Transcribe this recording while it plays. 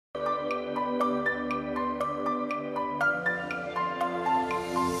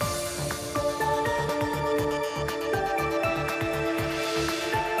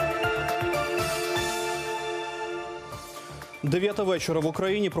9 вечора в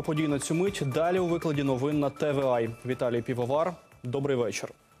Україні. Про події на цю мить. Далі у викладі новин на ТВА. Віталій Півовар. Добрий вечір.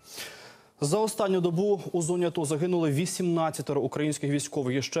 За останню добу у зоні АТО загинули 18 українських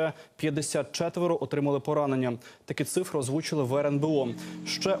військових. І ще 54 отримали поранення. Такі цифри озвучили в РНБО.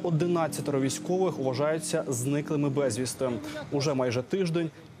 Ще 11 військових вважаються зниклими безвісти. Уже майже тиждень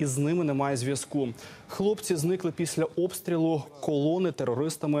і з ними немає зв'язку. Хлопці зникли після обстрілу колони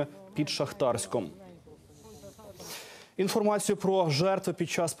терористами під Шахтарськом. Інформацію про жертви під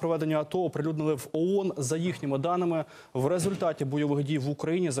час проведення АТО оприлюднили в ООН. За їхніми даними, в результаті бойових дій в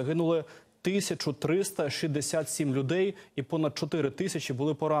Україні загинули 1367 людей і понад 4000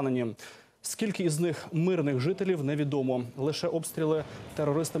 були поранені. Скільки із них мирних жителів, невідомо. Лише обстріли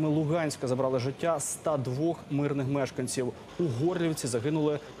терористами Луганська забрали життя 102 мирних мешканців. У Горлівці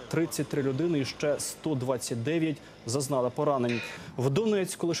загинули 33 людини і ще 129 зазнали поранень. В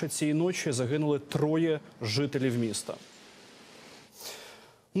Донецьку лише цієї ночі загинули 3 жителів міста.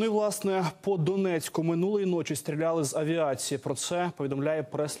 Ну і, власне, по Донецьку минулої ночі стріляли з авіації. Про це повідомляє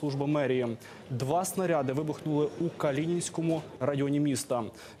прес-служба мерії. 2 снаряди вибухнули у Калінінському районі міста.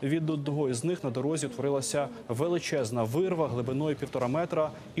 Від одного із них на дорозі утворилася величезна вирва глибиною 1,5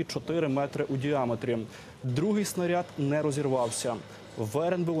 метра і 4 метри у діаметрі. Другий снаряд не розірвався. В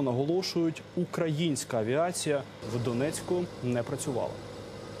РНБО наголошують, українська авіація в Донецьку не працювала.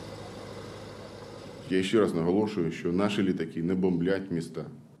 Я ще раз наголошую, що наші літаки не бомблять міста.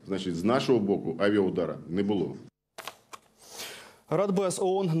 Значить, з нашого боку авіаудара не було. Радбез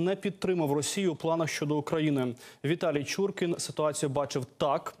ООН не підтримав Росію у планах щодо України. Віталій Чуркін ситуацію бачив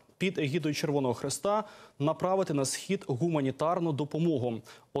так. Під егідою Червоного Хреста направити на схід гуманітарну допомогу.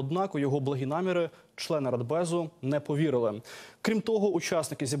 Однак у його благі наміри члени Радбезу не повірили. Крім того,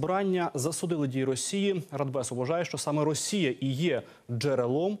 учасники зібрання засудили дії Росії. Радбез вважає, що саме Росія і є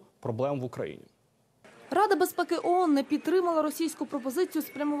джерелом проблем в Україні. Рада безпеки ООН не підтримала російську пропозицію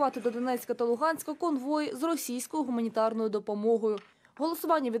спрямувати до Донецька та Луганська конвої з російською гуманітарною допомогою.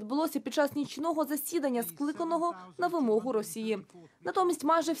 Голосування відбулося під час нічного засідання, скликаного на вимогу Росії. Натомість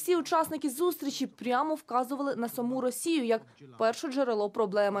майже всі учасники зустрічі прямо вказували на саму Росію як перше джерело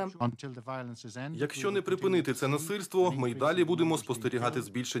проблеми. Якщо не припинити це насильство, ми й далі будемо спостерігати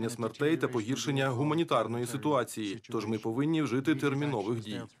збільшення смертей та погіршення гуманітарної ситуації. Тож ми повинні вжити термінових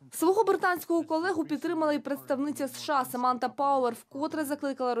дій. Свого британського колегу підтримала і представниця США Саманта Пауер, вкотре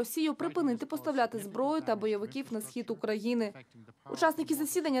закликала Росію припинити поставляти зброю та бойовиків на схід України. Учасники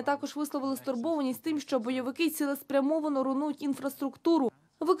засідання також висловили стурбованість тим, що бойовики цілеспрямовано руйнують інфраструктуру,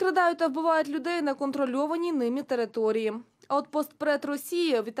 викрадають та вбивають людей на контрольованій ними території. А от постпред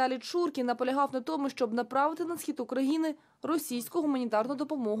Росії Віталій Чуркін наполягав на тому, щоб направити на схід України російську гуманітарну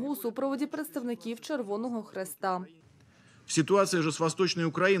допомогу у супроводі представників Червоного Хреста. В ситуации же с Восточной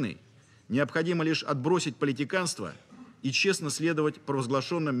Украиной необходимо лишь отбросить политиканство и честно следовать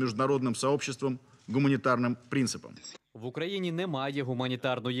провозглашенным международным сообществом гуманітарним принципам. В Україні немає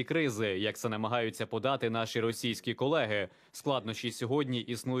гуманітарної кризи, як це намагаються подати наші російські колеги. Складнощі сьогодні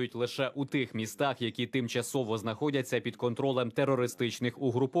існують лише у тих містах, які тимчасово знаходяться під контролем терористичних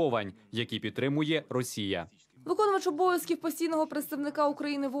угруповань, які підтримує Росія. Виконувач обов'язків постійного представника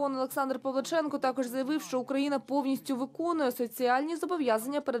України в ООН Олександр Павличенко також заявив, що Україна повністю виконує соціальні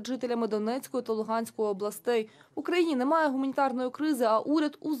зобов'язання перед жителями Донецької та Луганської областей. В Україні немає гуманітарної кризи, а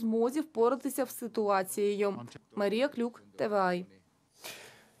уряд у змозі впоратися з ситуацією. Марія Клюк, ТВА.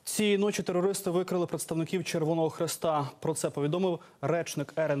 Цієї ночі терористи викрили представників Червоного Хреста. Про це повідомив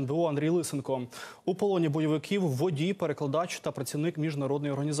речник РНБО Андрій Лисенко. У полоні бойовиків водій, перекладач та працівник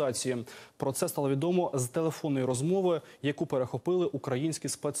міжнародної організації. Про це стало відомо з телефонної розмови, яку перехопили українські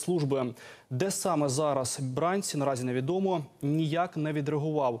спецслужби. Де саме зараз бранці, наразі невідомо, ніяк не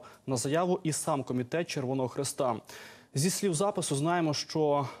відреагував на заяву і сам комітет Червоного Хреста. Зі слів запису знаємо,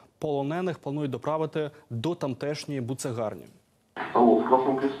 що полонених планують доправити до тамтешньої буцегарні. Алло, с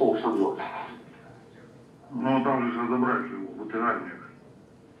Красным Крестом что делать? Ну, там же разобрать его, бутеральник.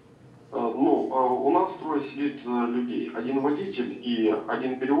 У нас трое сидит людей. Один водитель, и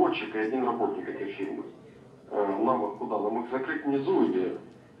один переводчик, и один работник этой фирмы. Нам их куда? Нам их закрыть внизу или...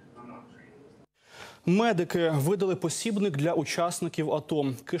 Медики видали посібник для учасників АТО.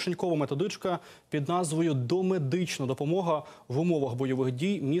 Кишенькова методичка під назвою «Домедична допомога в умовах бойових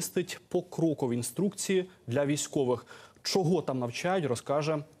дій» містить покрокові інструкції для військових. Чого там навчають,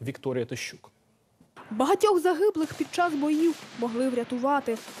 розкаже Вікторія Тищук. Багатьох загиблих під час боїв могли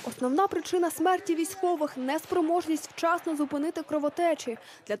врятувати. Основна причина смерті військових – неспроможність вчасно зупинити кровотечі.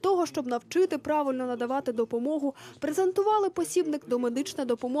 Для того, щоб навчити правильно надавати допомогу, презентували посібник «Домедична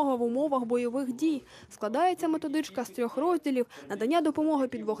допомога в умовах бойових дій». Складається методичка з 3 розділів – надання допомоги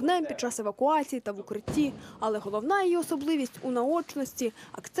під вогнем, під час евакуації та в укритті. Але головна її особливість у наочності.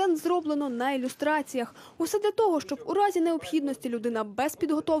 Акцент зроблено на ілюстраціях. Усе для того, щоб у разі необхідності людина без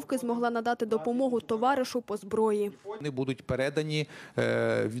підготовки змогла надати допомогу товаришу по зброї. Вони будуть передані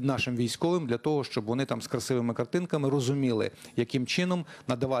нашим військовим для того, щоб вони там з красивими картинками розуміли, яким чином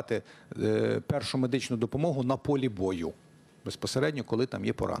надавати першу медичну допомогу на полі бою, безпосередньо, коли там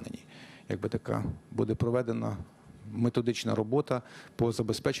є поранені. Якби така буде проведена методична робота по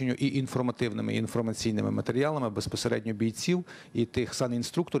забезпеченню і інформативними, і інформаційними матеріалами безпосередньо бійців і тих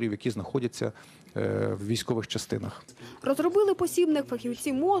санінструкторів, які знаходяться в військових частинах. Розробили посібник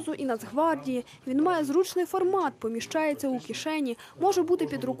фахівці МОЗу і Нацгвардії. Він має зручний формат, поміщається у кишені, може бути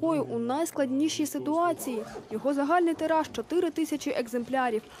під рукою у найскладнішій ситуації. Його загальний тираж – 4000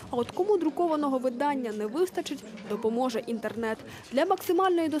 екземплярів. А от кому друкованого видання не вистачить, допоможе інтернет. Для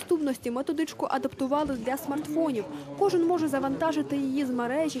максимальної доступності методичку адаптували для смартфонів. Кожен може завантажити її з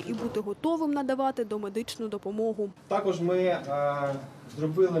мережі і бути готовим надавати домедичну допомогу. Також ми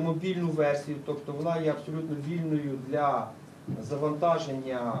зробили мобільну версію, тобто вона є абсолютно вільною для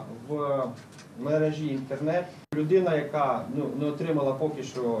завантаження в мережі інтернет. Людина, яка не отримала поки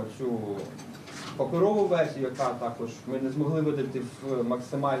що цю паперову версію, яка також ми не змогли видати в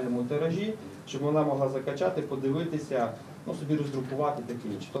максимальному тиражі, щоб вона могла закачати, подивитися, собі роздрукувати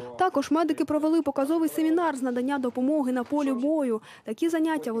таке інше. Також медики провели показовий семінар з надання допомоги на полі бою. Такі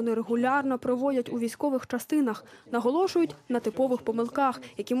заняття вони регулярно проводять у військових частинах. Наголошують на типових помилках,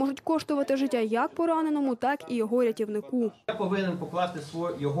 які можуть коштувати життя як пораненому, так і його рятівнику. Я повинен покласти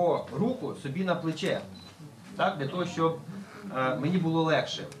його руку собі на плече, для того, щоб мені було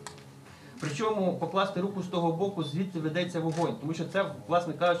легше. Причому покласти руку з того боку, звідти ведеться вогонь, тому що це,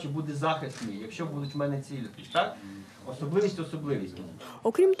 власне кажучи, буде захист мій, якщо будуть в мене цілитись. Особливість.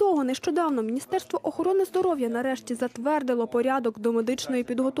 Окрім того, нещодавно Міністерство охорони здоров'я нарешті затвердило порядок домедичної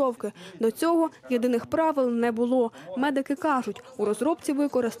підготовки. До цього єдиних правил не було. Медики кажуть, у розробці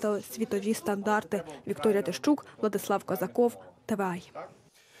використали світові стандарти. Вікторія Тищук, Владислав Козаков, ТВАЙ.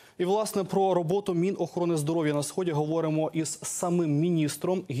 І, власне, про роботу Мінохорони здоров'я на Сході говоримо із самим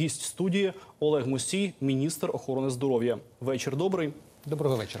міністром. Гість студії Олег Мусій, міністр охорони здоров'я. Вечір добрий.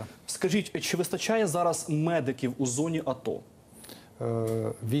 Доброго вечора. Скажіть, чи вистачає зараз медиків у зоні АТО?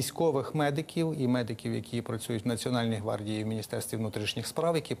 Військових медиків і медиків, які працюють в Національній гвардії і в Міністерстві внутрішніх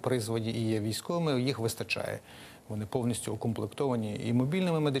справ, які призвані і є військовими, їх вистачає. Вони повністю укомплектовані і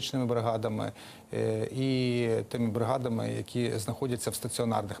мобільними медичними бригадами, і тими бригадами, які знаходяться в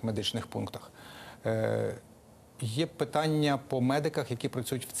стаціонарних медичних пунктах. Є питання по медиках, які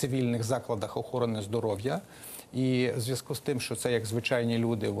працюють в цивільних закладах охорони здоров'я. І в зв'язку з тим, що це як звичайні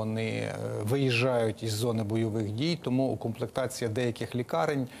люди, вони виїжджають із зони бойових дій, тому укомплектація деяких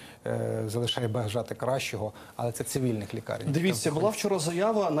лікарень залишає бажати кращого, але це цивільних лікарень. Дивіться, була вчора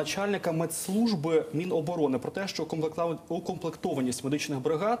заява начальника медслужби Міноборони про те, що укомплектованість медичних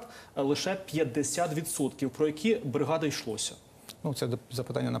бригад лише 50%. Про які бригади йшлося? Це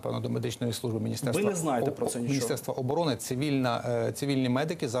запитання, напевно, до медичної служби Міністерства. Ви не знаєте про це нічого? Міністерства оборони. Цивільні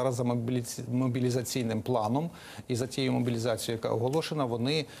медики зараз за мобілізаційним планом і за тією мобілізацією, яка оголошена,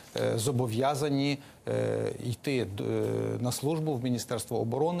 вони зобов'язані йти на службу в Міністерство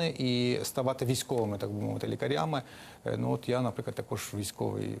оборони і ставати військовими, так би мовити, лікарями. Я, наприклад, також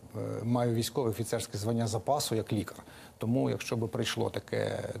маю військове офіцерське звання запасу як лікар. Тому, якщо б прийшло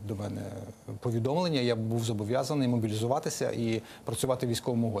таке до мене повідомлення, я б був зобов'язаний мобілізуватися і працювати в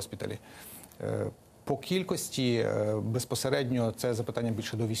військовому госпіталі. По кількості безпосередньо це запитання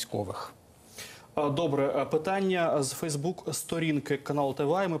більше до військових. Добре, питання з Фейсбук-сторінки каналу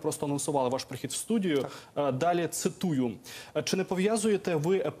ТВА. Ми просто анонсували ваш прихід в студію. Далі цитую. Чи не пов'язуєте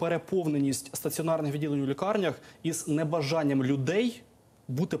ви переповненість стаціонарних відділень у лікарнях із небажанням людей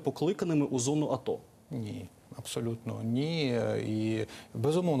бути покликаними у зону АТО? Ні. Абсолютно ні. І,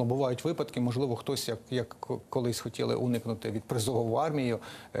 безумовно, бувають випадки, можливо, хтось, як колись хотіли уникнути від призову в армію,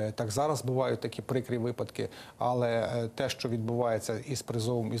 так зараз бувають такі прикрі випадки. Але те, що відбувається із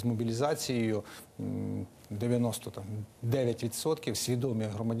призовом, із мобілізацією, 99% свідомі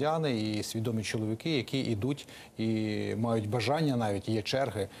громадяни і свідомі чоловіки, які йдуть і мають бажання, навіть є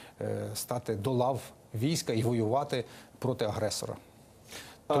черги, стати до лав війська і воювати проти агресора.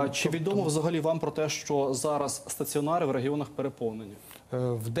 Чи відомо взагалі вам про те, що зараз стаціонари в регіонах переповнені?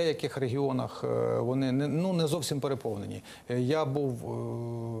 В деяких регіонах вони не зовсім переповнені. Я був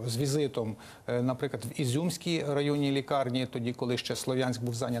з візитом, наприклад, в Ізюмській районній лікарні, тоді, коли ще Слов'янськ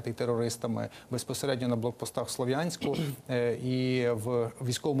був зайнятий терористами, безпосередньо на блокпостах в Слов'янську і в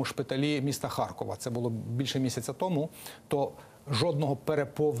військовому шпиталі міста Харкова. Це було більше місяця тому. То жодного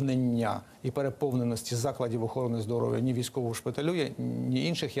переповнення і переповненості закладів охорони здоров'я ні військового шпиталю, ні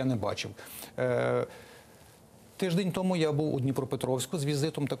інших я не бачив. Тиждень тому я був у Дніпропетровську з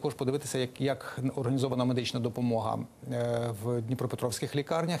візитом також подивитися, як організована медична допомога в дніпропетровських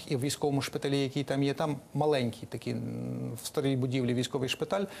лікарнях і в військовому шпиталі, який там є. Там маленький такий в старій будівлі військовий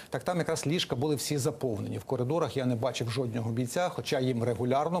шпиталь, так там якраз ліжка були всі заповнені. В коридорах я не бачив жодного бійця, хоча їм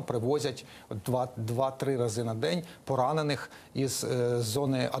регулярно привозять 2-3 рази на день поранених із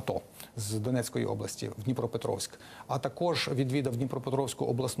зони АТО, з Донецької області, в Дніпропетровськ. А також відвідав Дніпропетровську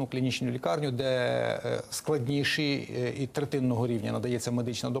обласну клінічну лікарню, де складніші і третинного рівня надається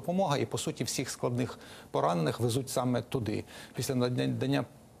медична допомога, і, по суті, всіх складних поранених везуть саме туди, після надання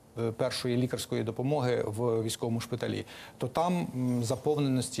першої лікарської допомоги в військовому шпиталі. То там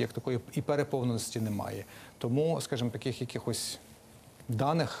заповненості, як такої, і переповненості немає. Тому, скажімо, таких якихось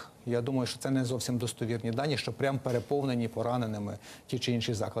даних, я думаю, що це не зовсім достовірні дані, що прям переповнені пораненими ті чи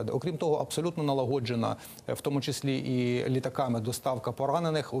інші заклади. Окрім того, абсолютно налагоджена, в тому числі і літаками, доставка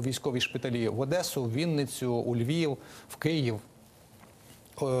поранених у військові шпиталі в Одесу, в Вінницю, у Львів, в Київ.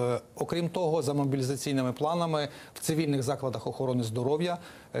 Окрім того, за мобілізаційними планами в цивільних закладах охорони здоров'я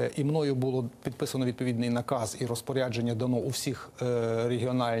і мною було підписано відповідний наказ і розпорядження дано у всіх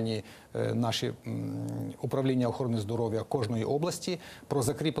регіональні наші управління охорони здоров'я кожної області про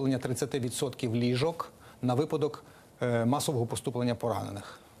закріплення 30% ліжок на випадок масового поступлення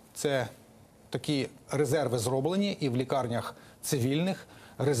поранених. Це такі резерви зроблені і в лікарнях цивільних.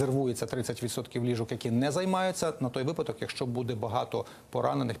 Резервується 30% ліжок, які не займаються на той випадок, якщо буде багато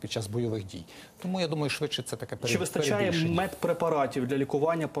поранених під час бойових дій. Тому, я думаю, швидше це таке перебільшення. Чи вистачає медпрепаратів для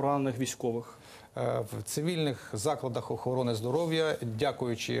лікування поранених військових? В цивільних закладах охорони здоров'я,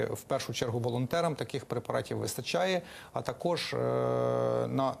 дякуючи в першу чергу волонтерам, таких препаратів вистачає, а також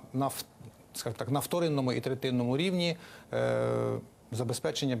на вторинному і третинному рівні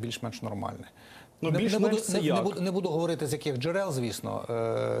забезпечення більш-менш нормальне. Не буду говорити, з яких джерел, звісно.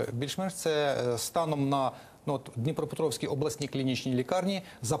 Більш-менш це станом на Дніпропетровській обласній клінічній лікарні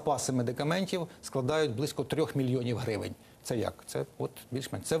запаси медикаментів складають близько 3 мільйонів гривень. Це як? Це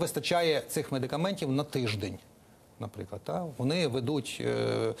більш-менш. Це вистачає цих медикаментів на тиждень, наприклад. Вони ведуть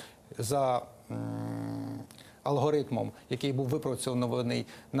за алгоритмом, який був випрацьований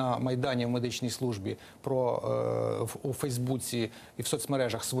на Майдані в медичній службі, у Фейсбуці і в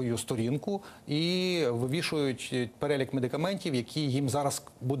соцмережах свою сторінку і вивішують перелік медикаментів, який їм зараз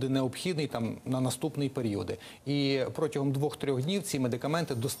буде необхідний на наступні періоди. І протягом 2-3 днів ці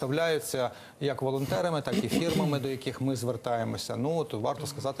медикаменти доставляються як волонтерами, так і фірмами, до яких ми звертаємося. Варто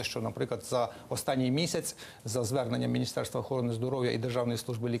сказати, що, наприклад, за останній місяць, за зверненням Міністерства охорони здоров'я і Державної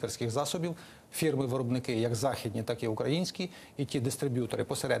служби лікарських засобів, фірми-виробники, як західні, так і українські, і ті дистриб'ютори,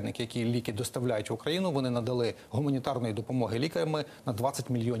 посередники, які ліки доставляють в Україну, вони надали гуманітарної допомоги лікарями на 20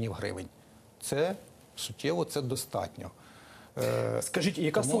 мільйонів гривень. Це суттєво, це достатньо. Скажіть,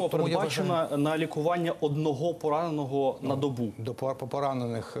 яка сума передбачена на лікування одного пораненого на добу? До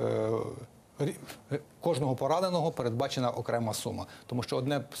поранених кожного пораненого передбачена окрема сума. Тому що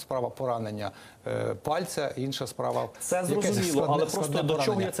одне справа поранення пальця, інша справа... Це зрозуміло, але просто до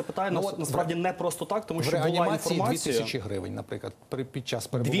чого я це питаю, насправді не просто так, тому що була інформація... В реанімації 2000 гривень, наприклад, під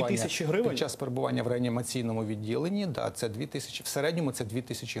час перебування в реанімаційному відділенні, це 2000, в середньому це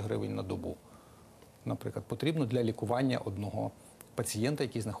 2000 гривень на добу, наприклад, потрібно для лікування одного пацієнта,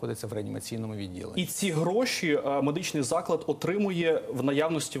 який знаходиться в реанімаційному відділенні. І ці гроші медичний заклад отримує в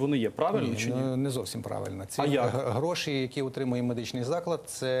наявності, вони є, правильно чи ні? Не зовсім правильно. Ці гроші, які отримує медичний заклад,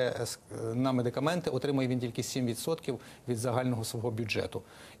 це на медикаменти отримує він тільки 7% від загального свого бюджету.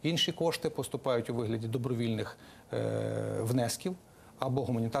 Інші кошти поступають у вигляді добровільних внесків або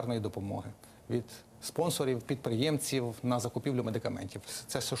гуманітарної допомоги від спонсорів, підприємців на закупівлю медикаментів.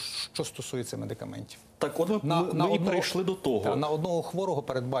 Це що стосується медикаментів. Так от ми і перейшли до того. На одного хворого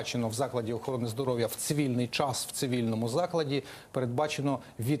передбачено в закладі охорони здоров'я в цивільний час, в цивільному закладі, передбачено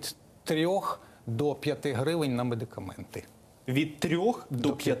від 3 до 5 гривень на медикаменти. Від 3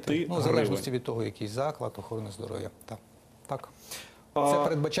 до 5 гривень? В залежності від того, який заклад охорони здоров'я. Так. Це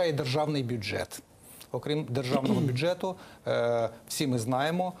передбачає державний бюджет. Окрім державного бюджету, всі ми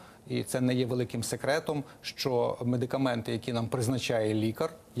знаємо, і це не є великим секретом, що медикаменти, які нам призначає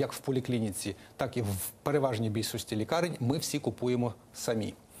лікар, як в поліклініці, так і в переважній більшості лікарень, ми всі купуємо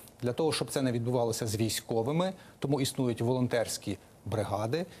самі. Для того, щоб це не відбувалося з військовими, тому існують волонтерські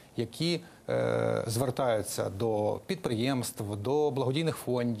бригади, які звертаються до підприємств, до благодійних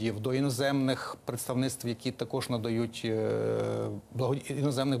фондів, до іноземних представництв, які також надають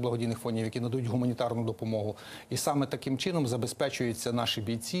іноземних благодійних фондів, які надають гуманітарну допомогу. І саме таким чином забезпечуються наші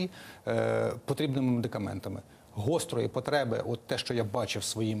бійці потрібними медикаментами. Гострої потреби, от те, що я бачив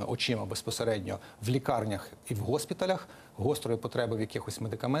своїми очима безпосередньо в лікарнях і в госпіталях, гострої потреби в якихось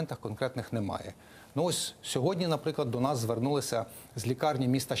медикаментах конкретних немає. Ну ось сьогодні, наприклад, до нас звернулися з лікарні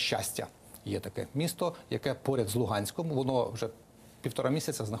міста Щастя. Є таке місто, яке поряд з Луганськом, воно вже 1,5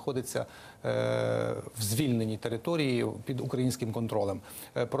 місяця знаходиться в звільненій території під українським контролем.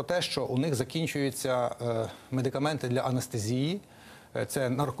 Про те, що у них закінчуються медикаменти для анестезії, це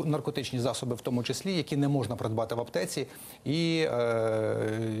наркотичні засоби в тому числі, які не можна придбати в аптеці. І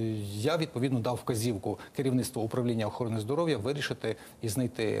я, відповідно, дав вказівку керівництву управління охорони здоров'я вирішити і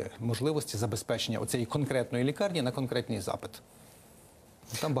знайти можливості забезпечення оцієї конкретної лікарні на конкретний запит.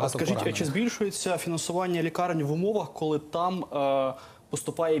 Там багато скажіть, поранених. чи збільшується фінансування лікарень в умовах, коли там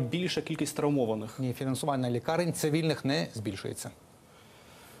поступає більша кількість травмованих? Ні, фінансування лікарень цивільних не збільшується.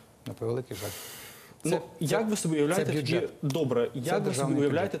 На превеликий жаль. Як ви собі уявляєте тоді, добре, як ви собі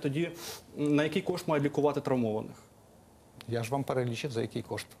уявляєте тоді, на який кошт мають лікувати травмованих? Я ж вам перелічив, за який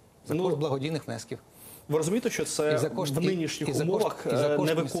кошт. За кошт благодійних внесків. Ви розумієте, що це в нинішніх умовах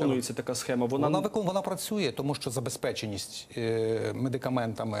не виконується така схема? Вона працює, тому що забезпеченість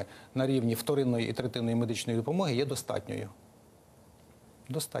медикаментами на рівні вторинної і третинної медичної допомоги є достатньою.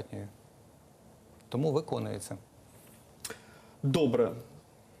 Достатньою. Тому виконується. Добре.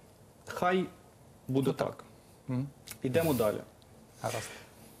 Хай буде так. Йдемо далі.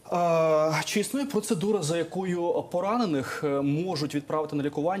 Чи існує процедура, за якою поранених можуть відправити на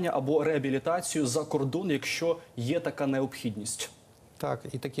лікування або реабілітацію за кордон, якщо є така необхідність? Так,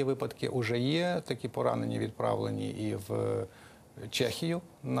 і такі випадки вже є. Такі поранені відправлені і в Чехію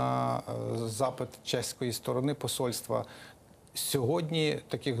на запит чеської сторони посольства. Сьогодні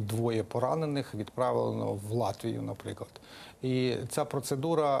таких 2 поранених відправлено в Латвію, наприклад. І ця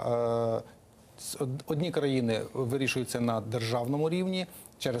процедура, одні країни вирішуються на державному рівні,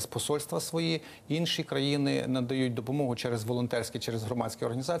 через посольства свої, інші країни надають допомогу через волонтерські, через громадські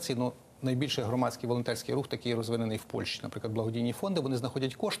організації. Ну, найбільший громадський волонтерський рух такий розвинений в Польщі. Наприклад, благодійні фонди, вони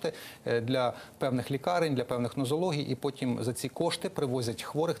знаходять кошти для певних лікарень, для певних нозологій, і потім за ці кошти привозять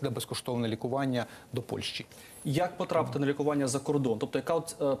хворих для безкоштовного лікування до Польщі. Як потрапити на лікування за кордон? Тобто, яка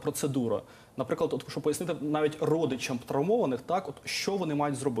процедура? Наприклад, щоб пояснити навіть родичам травмованих, що вони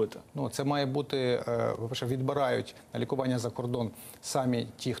мають зробити? Ну, це має бути, відбирають на лікування за кордон самі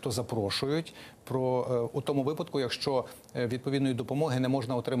ті, хто запрошують, у тому випадку, якщо відповідної допомоги не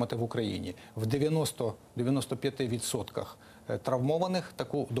можна отримати в Україні. В 90-95% травмованих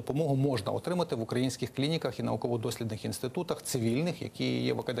таку допомогу можна отримати в українських клініках і науково-дослідних інститутах, цивільних, які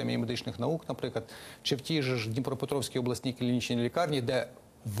є в Академії медичних наук, наприклад, чи в тій ж Дніпропетровській обласній клінічній лікарні, де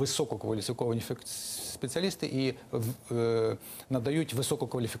висококваліфіковані спеціалісти і надають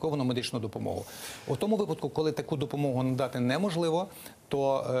висококваліфіковану медичну допомогу. У тому випадку, коли таку допомогу надати неможливо,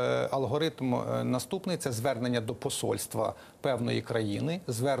 то алгоритм наступний – це звернення до посольства певної країни,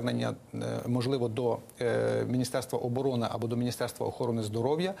 звернення, можливо, до Міністерства оборони або до Міністерства охорони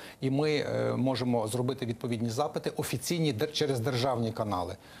здоров'я, і ми можемо зробити відповідні запити офіційні через державні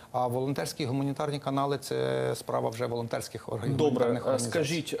канали. А волонтерські гуманітарні канали – це справа вже волонтерських гуманітарних організацій.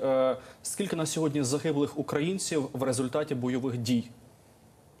 Скажіть, скільки на сьогодні загиблих українців в результаті бойових дій?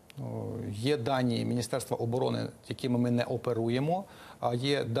 Є дані Міністерства оборони, якими ми не оперуємо, а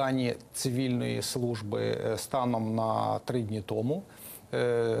є дані цивільної служби станом на 3 дні тому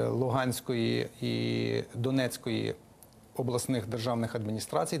Луганської і Донецької обласних державних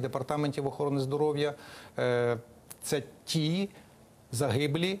адміністрацій, департаментів охорони здоров'я. Це ті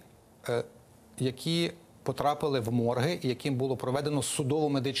загиблі, які потрапили в морги і яким було проведено судову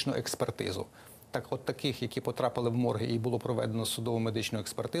медичну експертизу. Так от таких, які потрапили в морги і було проведено судову медичну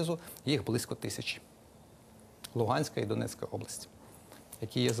експертизу, їх близько 1000. Луганська і Донецька область,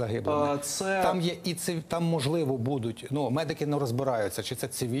 які є загиблими. Там, можливо, будуть, медики не розбираються, чи це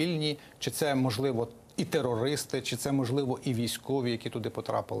цивільні, чи це, можливо, і терористи, чи це, можливо, і військові, які туди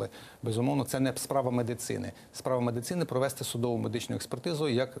потрапили. Безумовно, це не справа медицини. Справа медицини – провести судову медичну експертизу,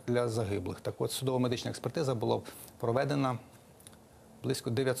 як для загиблих. Так от, судова медична експертиза була проведена близько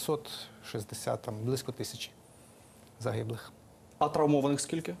 960, близько 1000 загиблих. А травмованих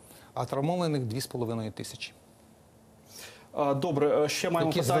скільки? А травмованих 2500. Добре, ще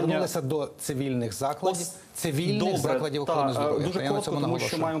маємо які питання. Звернулися до цивільних закладів, закладів охорони здоров'я. Дуже коротко, тому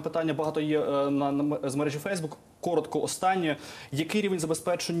що маємо питання, багато є з мережі Facebook. Коротко, останнє. Який рівень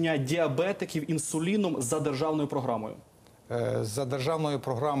забезпечення діабетиків інсуліном за державною програмою? За державною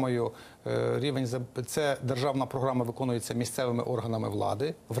програмою ця державна програма виконується місцевими органами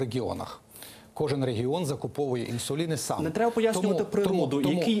влади в регіонах. Кожен регіон закуповує інсуліни сам. Не треба пояснювати природу,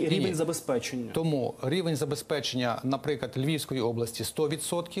 який рівень забезпечення. Тому рівень забезпечення, наприклад, Львівської області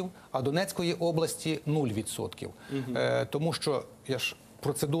 100%, а Донецької області 0%. Тому що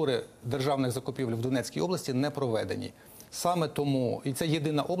процедури державних закупівель в Донецькій області не проведені. Саме тому, і це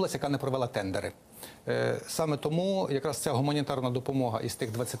єдина область, яка не провела тендери. Саме тому якраз ця гуманітарна допомога із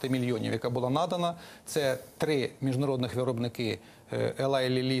тих 20 мільйонів, яка була надана, це 3 міжнародних виробники Eli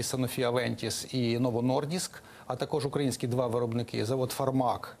Lilly, Sanofi Aventis і Novo Nordisk, а також українські 2 виробники, завод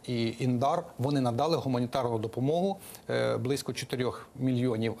Фармак і Індар, вони надали гуманітарну допомогу близько 4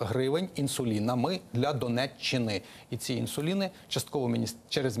 мільйонів гривень інсулінами для Донеччини. І ці інсуліни частково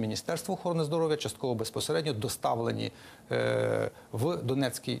через Міністерство охорони здоров'я, частково безпосередньо доставлені в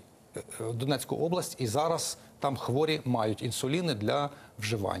Донецьку область, і зараз там хворі мають інсуліни для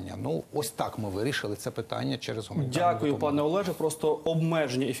вживання. Ну, ось так ми вирішили це питання через гуманітарну Дякую, допомогу. пане Олеже. Просто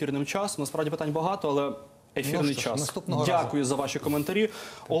обмеження ефірним часом. Насправді питань багато, але ефірний час. Дякую за ваші коментарі.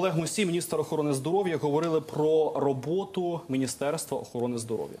 Олег Мусій, міністр охорони здоров'я, говорили про роботу Міністерства охорони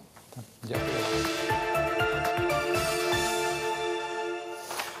здоров'я. Дякую.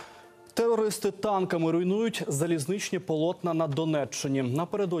 Терористи танками руйнують залізничні полотна на Донеччині.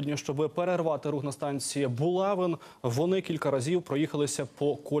 Напередодні, щоб перервати рух на станції Булавин, вони кілька разів проїхалися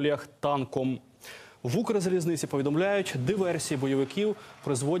по коліях танком. В Укрзалізниці повідомляють, диверсії бойовиків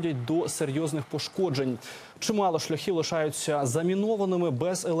призводять до серйозних пошкоджень. Чимало шляхів лишаються замінованими,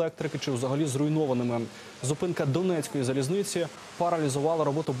 без електрики чи взагалі зруйнованими. Зупинка Донецької залізниці паралізувала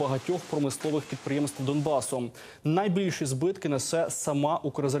роботу багатьох промислових підприємств Донбасу. Найбільші збитки несе сама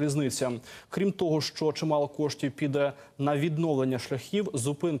Укрзалізниця. Крім того, що чимало коштів піде на відновлення шляхів,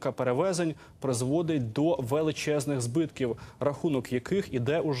 зупинка перевезень призводить до величезних збитків, рахунок яких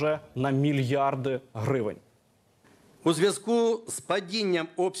іде уже на мільярди гривень. У зв'язку з падінням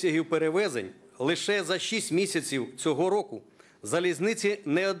обсягів перевезень лише за 6 місяців цього року залізниці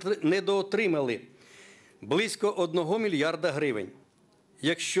недоотримали близько 1 мільярда гривень.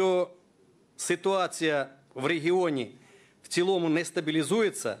 Якщо ситуація в регіоні в цілому не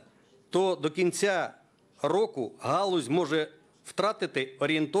стабілізується, то до кінця року галузь може втратити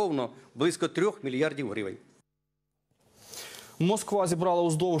орієнтовно близько 3 мільярдів гривень. Москва зібрала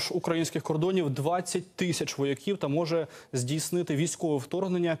уздовж українських кордонів 20 тисяч вояків та може здійснити військове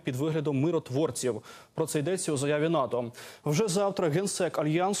вторгнення під виглядом миротворців. Про це йдеться у заяві НАТО. Вже завтра генсек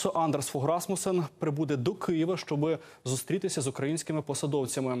Альянсу Андерс Фог Расмуссен прибуде до Києва, щоб зустрітися з українськими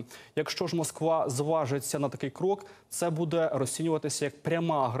посадовцями. Якщо ж Москва зважиться на такий крок, це буде розцінюватися як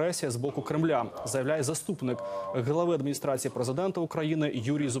пряма агресія з боку Кремля, заявляє заступник глави адміністрації президента України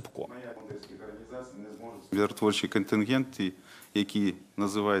Юрій Зубко. Миротворчий контингент, який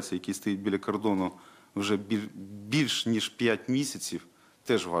називається, який стоїть біля кордону вже більш ніж 5 місяців,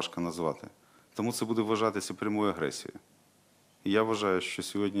 теж важко назвати. Тому це буде вважатися прямою агресією. І я вважаю, що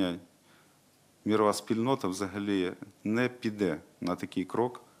сьогодні мирова спільнота взагалі не піде на такий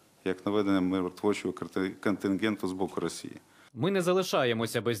крок, як наведення миротворчого контингенту з боку Росії. Ми не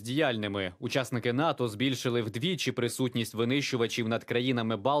залишаємося бездіяльними. Учасники НАТО збільшили вдвічі присутність винищувачів над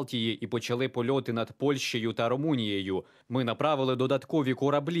країнами Балтії і почали польоти над Польщею та Румунією. Ми направили додаткові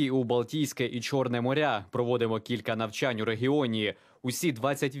кораблі у Балтійське і Чорне моря, проводимо кілька навчань у регіоні. Усі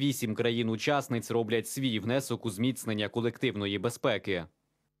 28 країн-учасниць роблять свій внесок у зміцнення колективної безпеки.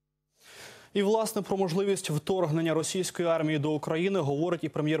 І, власне, про можливість вторгнення російської армії до України говорить і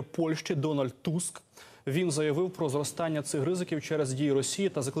прем'єр Польщі Дональд Туск. Він заявив про зростання цих ризиків через дії Росії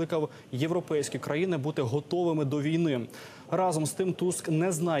та закликав європейські країни бути готовими до війни. Разом з тим, Туск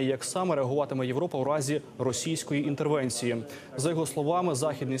не знає, як саме реагуватиме Європа у разі російської інтервенції. За його словами,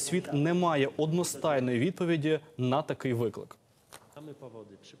 західний світ не має одностайної відповіді на такий виклик.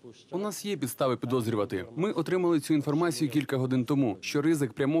 У нас є підстави підозрювати. Ми отримали цю інформацію кілька годин тому, що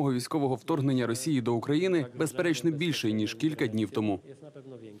ризик прямого військового вторгнення Росії до України безперечно більший, ніж кілька днів тому.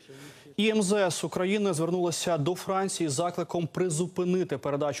 І МЗС України звернулося до Франції з закликом призупинити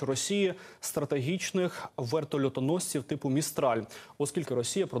передачу Росії стратегічних вертольотоносців типу «Містраль», оскільки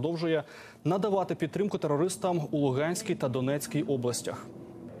Росія продовжує надавати підтримку терористам у Луганській та Донецькій областях.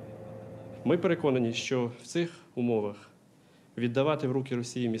 Ми переконані, що в цих умовах віддавати в руки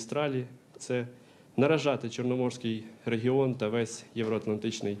Росії «Містралі» – це наражати Чорноморський регіон та весь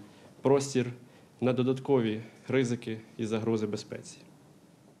євроатлантичний простір на додаткові ризики і загрози безпеці.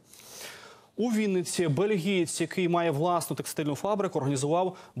 У Вінниці бельгієць, який має власну текстильну фабрику,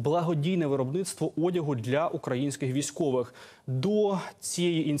 організував благодійне виробництво одягу для українських військових. До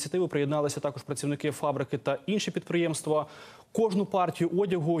цієї ініціативи приєдналися також працівники фабрики та інші підприємства. Кожну партію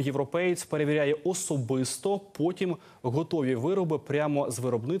одягу європеєць перевіряє особисто, потім готові вироби прямо з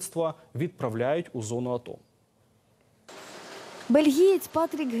виробництва відправляють у зону АТО. Бельгієць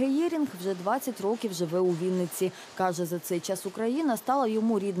Патрік Геєрінг вже 20 років живе у Вінниці. Каже, за цей час Україна стала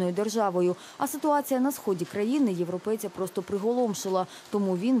йому рідною державою. А ситуація на сході країни європейця просто приголомшила.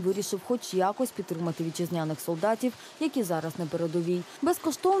 Тому він вирішив хоч якось підтримати вітчизняних солдатів, які зараз на передовій.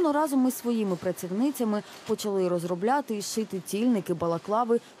 Безкоштовно разом із своїми працівницями почали розробляти і шити тільники,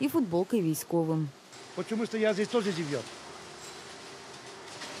 балаклави і футболки військовим. Тому що я здесь теж живет.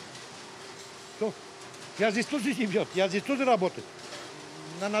 Я здесь тоже живет, я здесь тоже работаю.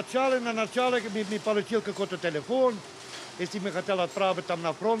 На начале мне получил какой-то телефон, если мы хотели отправить там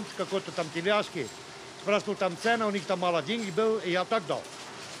на фронт какой-то там тележки, спрашивал там цену, у них там мало денег было, и я так дал,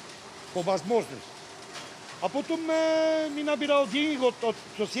 по возможности. А потом мы набирал денег от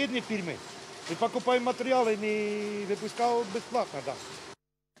соседней фирмы, и покупаем материалы, и выпускал бесплатно, да.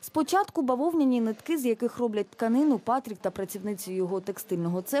 Спочатку бавовняні нитки, з яких роблять тканину, Патрік та працівниці його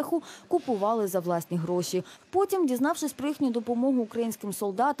текстильного цеху купували за власні гроші. Потім, дізнавшись про їхню допомогу українським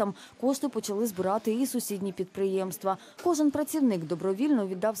солдатам, кошти почали збирати і сусідні підприємства. Кожен працівник добровільно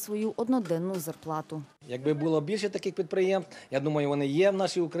віддав свою одноденну зарплату. Якби було більше таких підприємств, я думаю, вони є в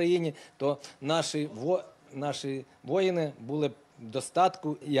нашій Україні, то наші воїни були б в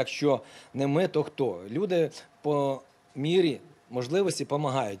достатку. Якщо не ми, то хто? Люди по мірі можливості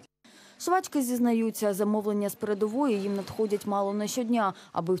допомагають. Швачки зізнаються, замовлення з передової їм надходять мало не щодня.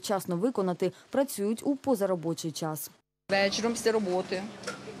 Аби вчасно виконати, працюють у позаробочий час. Вечором після роботи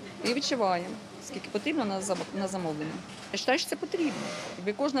і відшиваємо, скільки потрібно на замовлення. Я вважаю, що це потрібно.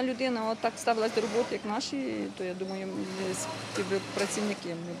 Якби кожна людина так ставилась до роботи, як наші, то, я думаю, співпрацівники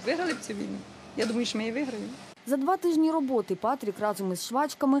ми виграли б цю війну. Я думаю, що ми її виграємо. За 2 тижні роботи Патрік разом із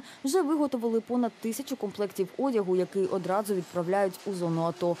швачками вже виготовили понад 1000 комплектів одягу, який одразу відправляють у зону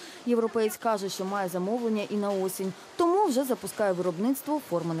АТО. Європеєць каже, що має замовлення і на осінь, тому вже запускає виробництво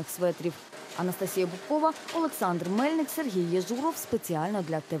форманих светрів. Анастасія Бубкова, Олександр Мельник, Сергій Єжуров. Спеціально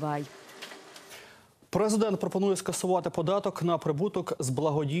для ТВАЙ. Президент пропонує скасувати податок на прибуток з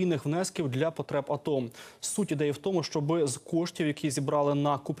благодійних внесків для потреб АТО. Суть ідеї в тому, щоб з коштів, які зібрали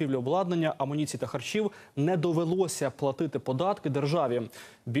на купівлю обладнання, амуніції та харчів, не довелося платити податки державі.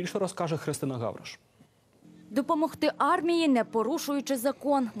 Більше розкаже Христина Гавриш. Допомогти армії, не порушуючи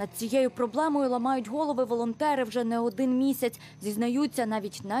закон. Над цією проблемою ламають голови волонтери вже не 1 місяць. Зізнаються,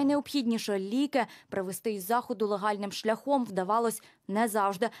 навіть найнеобхідніше – ліки привезти із заходу легальним шляхом вдавалось не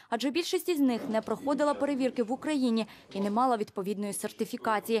завжди. Адже більшість із них не проходила перевірки в Україні і не мала відповідної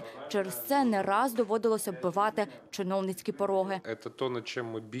сертифікації. Через це не раз доводилося оббивати чиновницькі пороги. Це те, над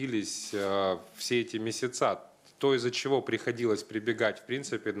чим ми бились всі ці місяці. То, из-за чего приходилось прибегать, в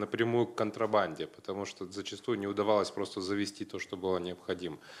принципе, напрямую к контрабанде, потому что зачастую не удавалось просто завести то, что было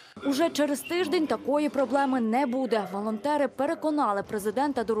необходимо. Уже через тиждень такої проблеми не буде. Волонтери переконали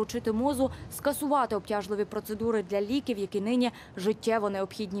президента доручити МОЗу скасувати обтяжливі процедури для ліків, які нині життєво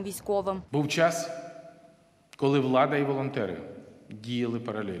необхідні військовим. Був час, коли влада і волонтери діяли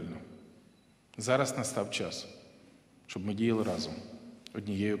паралельно. Зараз настав час, щоб ми діяли разом,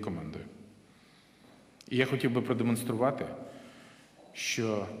 однією командою. І я хотів би продемонструвати,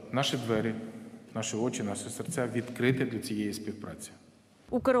 що наші двері, наші очі, наші серця відкриті для цієї співпраці.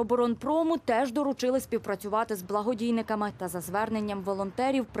 Укроборонпрому теж доручили співпрацювати з благодійниками та за зверненням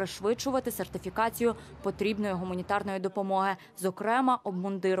волонтерів пришвидшувати сертифікацію потрібної гуманітарної допомоги, зокрема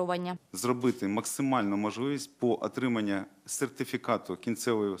обмундирування. Зробити максимальну можливість по отриманню сертифікату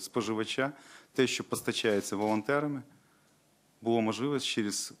кінцевого споживача, те, що постачається волонтерами, було можливість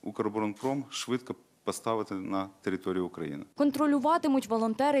через Укроборонпром швидко поставити на територію України. Контролюватимуть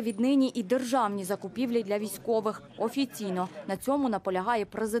волонтери віднині і державні закупівлі для військових. Офіційно. На цьому наполягає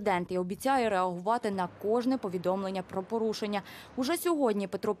президент і обіцяє реагувати на кожне повідомлення про порушення. Уже сьогодні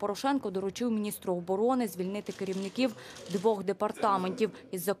Петро Порошенко доручив міністру оборони звільнити керівників 2 департаментів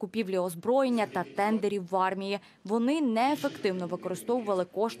із закупівлі озброєння та тендерів в армії. Вони неефективно використовували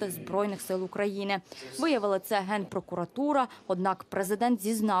кошти Збройних сил України. Виявила це Генпрокуратура, однак президент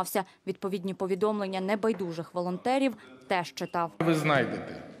зізнався, відповідні повідомлення небайдужих волонтерів теж читав. Ви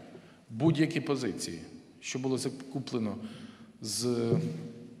знайдете будь-які позиції, що було закуплено з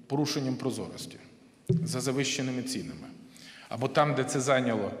порушенням прозорості, за завищеними цінами, або там, де це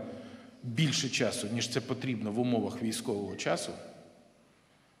зайняло більше часу, ніж це потрібно в умовах військового часу,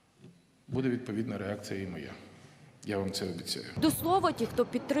 буде відповідна реакція і моя. Я вам це обіцяю. До слова, ті, хто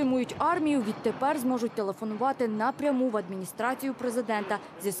підтримують армію, відтепер зможуть телефонувати напряму в адміністрацію президента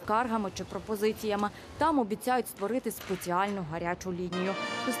зі скаргами чи пропозиціями. Там обіцяють створити спеціальну гарячу лінію.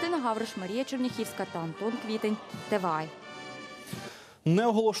 Христина Гавриш, Марія Черняхівська та Антон Квітень. ТВА.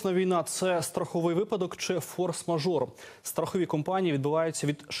 Неоголошена війна – це страховий випадок чи форс-мажор? Страхові компанії відбиваються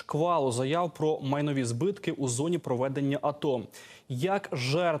від шквалу заяв про майнові збитки у зоні проведення АТО. Як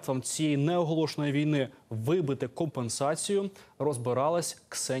жертвам цієї неоголошеної війни вибити компенсацію, розбиралась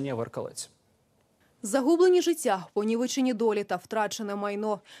Ксенія Веркалець. Загублені життя, понівечені долі та втрачене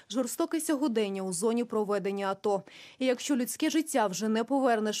майно. Жорстоке сьогодення у зоні проведення АТО. І якщо людське життя вже не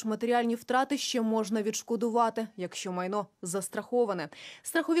повернеш, матеріальні втрати ще можна відшкодувати, якщо майно застраховане.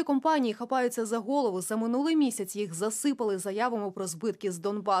 Страхові компанії хапаються за голову. За минулий місяць їх засипали заявами про збитки з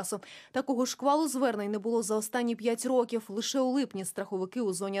Донбасу. Такого шквалу звернень не було за останні 5 років. Лише у липні страховики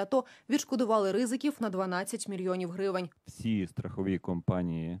у зоні АТО відшкодували ризиків на 12 мільйонів гривень. Всі страхові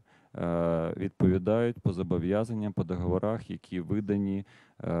компанії відповідають по зобов'язанням, по договорах, які видані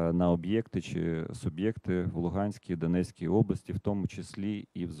на об'єкти чи суб'єкти в Луганській, Донецькій області, в тому числі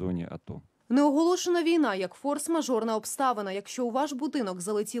і в зоні АТО. Неоголошена війна як форс-мажорна обставина. Якщо у ваш будинок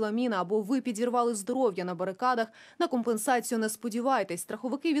залетіла міна або ви підірвали здоров'я на барикадах, на компенсацію не сподівайтесь.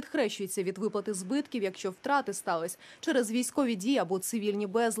 Страховики відхрещуються від виплати збитків, якщо втрати стались через військові дії або цивільні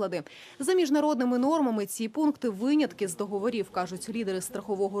безлади. За міжнародними нормами ці пункти – винятки з договорів, кажуть лідери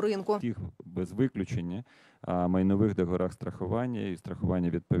страхового ринку. Всіх без виключення майнових договорах страхування і страхування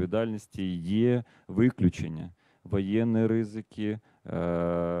відповідальності є виключення. Воєнні ризики,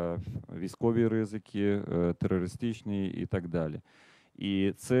 військові ризики, терористичні і так далі.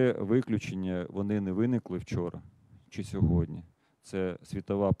 І це виключення, вони не виникли вчора чи сьогодні. Це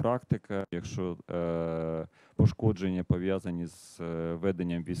світова практика. Якщо пошкодження пов'язані з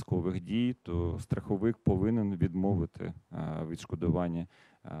веденням військових дій, то страховик повинен відмовити відшкодування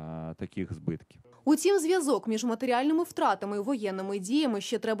таких збитків. Утім, зв'язок між матеріальними втратами і воєнними діями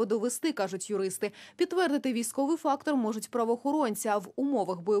ще треба довести, кажуть юристи. Підтвердити військовий фактор можуть правоохоронці, а в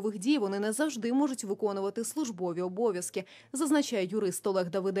умовах бойових дій вони не завжди можуть виконувати службові обов'язки, зазначає юрист Олег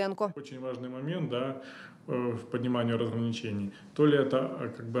Давиденко. Очень важный момент, да, в понимании разграничений. То ли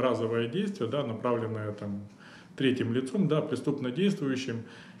это как бы разовое действие, да, направленное там третьим лицом, да, преступно действующим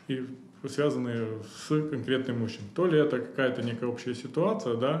и связанные с конкретным мужчиной. То ли это какая-то некая общая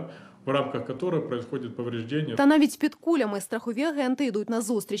ситуация, да, в рамках которой происходит повреждение. Та навіть під кулями страхові агенти йдуть на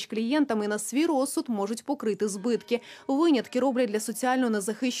зустріч клієнтам і на свій розсуд можуть покрити збитки. Винятки роблять для соціально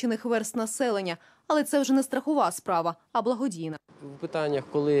незахищених верств населення. Але це вже не страхова справа, а благодійна. В питаннях,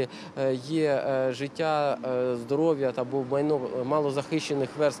 коли є життя, здоров'я або майно малозахищених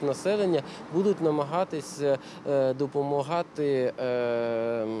верств населення, будуть намагатись допомагати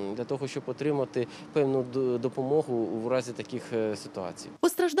для того, щоб отримати певну допомогу в разі таких ситуацій.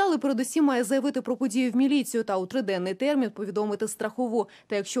 Постраждалий передусім має заявити про подію в міліцію та у 3-денний термін повідомити страхову.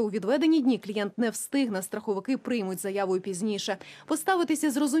 Та якщо у відведені дні клієнт не встигне, страховики приймуть заяву і пізніше.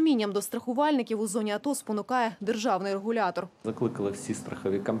 Поставитися з розумінням до страхувальників у зоні АТО спонукає державний регулятор. Закликали всі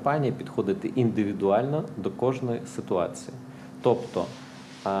страхові компанії підходити індивідуально до кожної ситуації. Тобто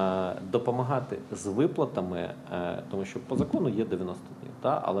допомагати з виплатами, тому що по закону є 90 днів,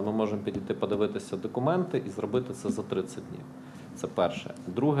 але ми можемо підійти подивитися документи і зробити це за 30 днів. Це перше.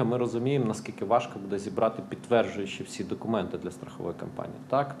 Друге, ми розуміємо, наскільки важко буде зібрати підтверджуючі всі документи для страхової компанії.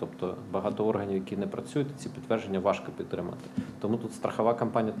 Тобто багато органів, які не працюють, ці підтвердження важко підтримати. Тому тут страхова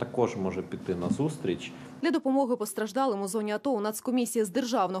компанія також може піти на зустріч. Для допомоги постраждалим у зоні АТО у Нацкомісії з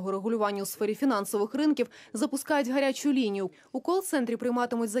державного регулювання у сфері фінансових ринків запускають гарячу лінію. У кол-центрі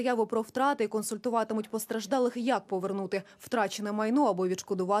прийматимуть заяву про втрати і консультуватимуть постраждалих, як повернути втрачене майно або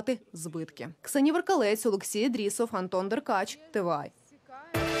відшкодувати збитки. Ксенія Веркалець, Олексій Ідрісов, Антон Деркач, ТВА.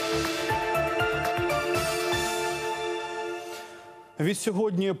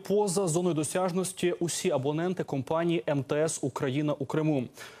 Відсьогодні поза зоною досяжності усі абоненти компанії МТС «Україна у Криму».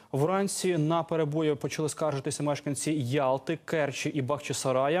 Вранці на перебої почали скаржитися мешканці Ялти, Керчі і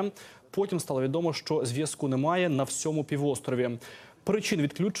Бахчисарая. Потім стало відомо, що зв'язку немає на всьому півострові. Причин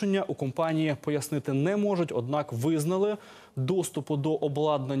відключення у компанії пояснити не можуть, однак визнали, доступу до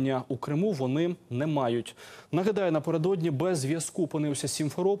обладнання у Криму вони не мають. Нагадаю, напередодні без зв'язку опинився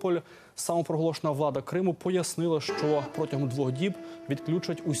Сімферополь. Самопроголошена влада Криму пояснила, що протягом 2 діб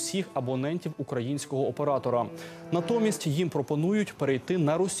відключать усіх абонентів українського оператора. Натомість їм пропонують перейти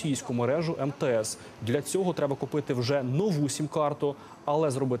на російську мережу МТС. Для цього треба купити вже нову сім-карту,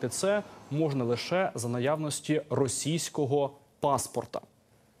 але зробити це можна лише за наявності російського паспорта.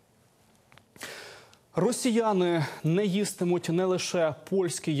 Росіяни не їстимуть не лише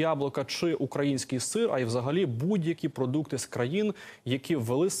польські яблука чи український сир, а й взагалі будь-які продукти з країн, які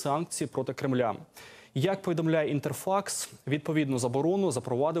ввели санкції проти Кремля. Як повідомляє Інтерфакс, відповідну заборону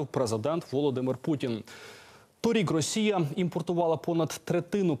запровадив президент Володимир Путін. Торік Росія імпортувала понад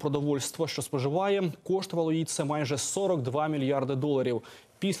третину продовольства, що споживає. Коштувало їй це майже 42 мільярди доларів.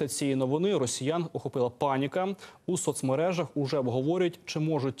 Після цієї новини росіян охопила паніка. У соцмережах уже обговорюють, чи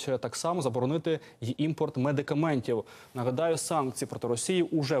можуть так само заборонити й імпорт медикаментів. Нагадаю, санкції проти Росії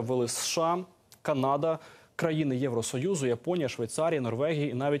уже ввели США, Канада, країни Євросоюзу, Японія, Швейцарія, Норвегія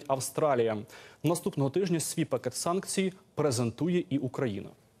і навіть Австралія. Наступного тижня свій пакет санкцій презентує і Україна.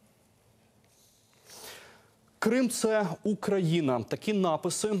 Крим – це Україна. Такі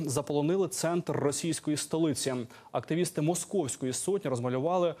написи заполонили центр російської столиці. Активісти Московської сотні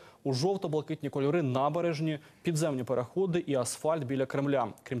розмалювали у жовто-блакитні кольори набережні, підземні переходи і асфальт біля Кремля.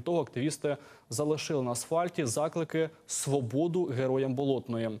 Крім того, активісти залишили на асфальті заклики «Свободу героям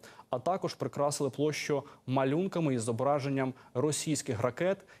Болотної», а також прикрасили площу малюнками із зображенням російських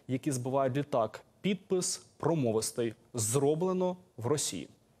ракет, які збивають літак. Підпис промовистий «Зроблено в Росії».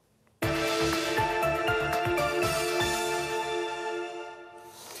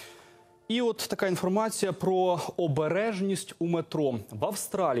 І от така інформація про обережність у метро. В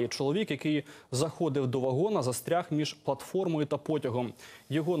Австралії чоловік, який заходив до вагона, застряг між платформою та потягом.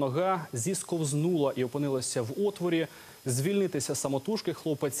 Його нога зісковзнула і опинилася в отворі. Звільнитися самотужки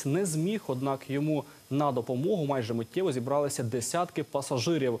хлопець не зміг, однак йому на допомогу майже миттєво зібралися десятки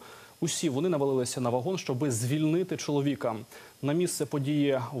пасажирів. Усі вони навалилися на вагон, щоби звільнити чоловіка. На місце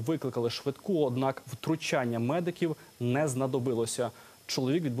події викликали швидку, однак втручання медиків не знадобилося.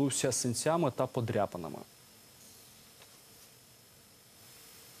 Чоловік відбувся з синцями та подряпинами.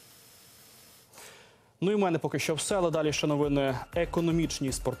 Ну і в мене поки що все, але далі ще новини економічні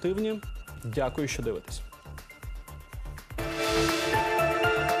і спортивні. Дякую, що дивитесь.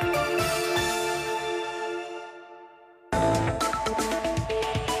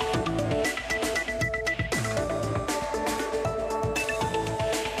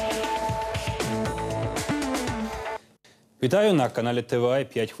 Вітаю на каналі ТВА.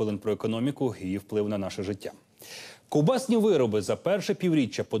 5 хвилин про економіку і її вплив на наше життя. Ковбасні вироби за перше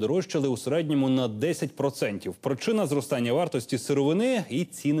півріччя подорожчали у середньому на 10%. Причина – зростання вартості сировини і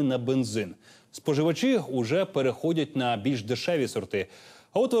ціни на бензин. Споживачі уже переходять на більш дешеві сорти.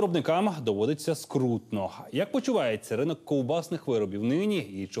 А от виробникам доводиться скрутно. Як почувається ринок ковбасних виробів нині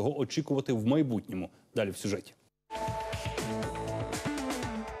і чого очікувати в майбутньому? Далі в сюжеті.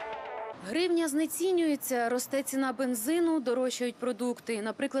 Гривня знецінюється, росте ціна бензину, дорожчають продукти.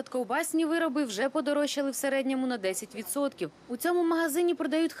 Наприклад, ковбасні вироби вже подорожчали в середньому на 10%. У цьому магазині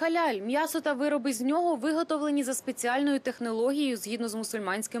продають халяль. М'ясо та вироби з нього виготовлені за спеціальною технологією згідно з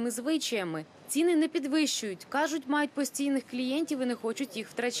мусульманськими звичаями. Ціни не підвищують. Кажуть, мають постійних клієнтів і не хочуть їх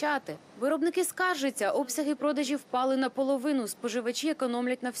втрачати. Виробники скаржаться, обсяги продажів впали наполовину, споживачі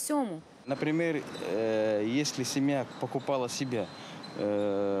економлять на всьому. Например, если семья покупала себе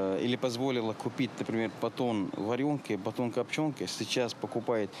или позволила купить, например, батон варенки, батон копченки, сейчас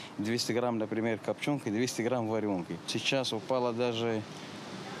покупает 200 грамм, например, копченки, 200 грамм варенки. Сейчас упала даже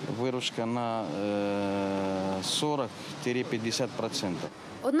выручка на 40-50%.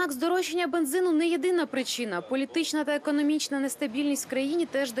 Однак здорожчання бензину не єдина причина. Політична та економічна нестабільність в країні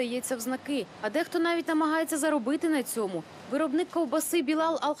теж дається в знаки. А дехто навіть намагається заробити на цьому. Виробник ковбаси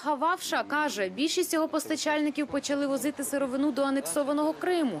Білал Ал-Хававша каже, більшість його постачальників почали возити сировину до анексованого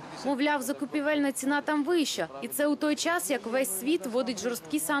Криму. Мовляв, закупівельна ціна там вища. І це у той час, як весь світ вводить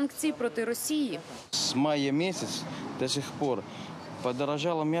жорсткі санкції проти Росії. С мая месяц до сих пор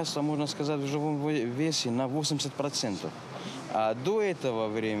подорожало мясо, можно сказать, в живом весе на 80%. А до этого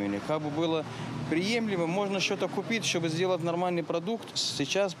времени как бы было приемлемо, можно что-то купить, чтобы сделать нормальный продукт.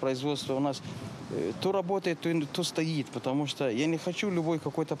 Сейчас производство у нас то работает, то стоит, потому что я не хочу любой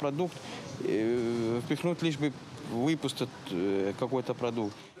какой-то продукт впихнуть, лишь бы выпустить какой-то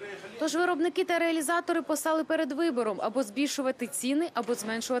продукт. Тож виробники та реалізатори постали перед вибором – або збільшувати ціни, або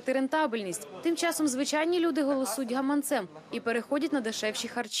зменшувати рентабельність. Тим часом звичайні люди голосують гаманцем і переходять на дешевші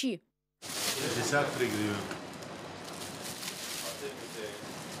харчі. 53 гривень.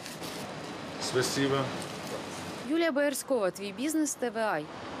 Спасибо. Юлія Боярськова, твій бізнес, ТВА.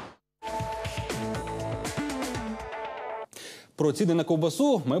 Про ціни на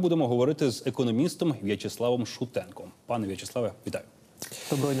ковбасу ми будемо говорити з економістом В'ячеславом Шутенком. Пане В'ячеславе, вітаю.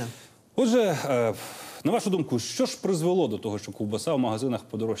 Доброго дня. Отже, на вашу думку, що ж призвело до того, що ковбаса в магазинах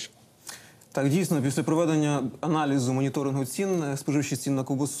подорожчала? Так, дійсно, після проведення аналізу моніторингу цін, споживчих цін на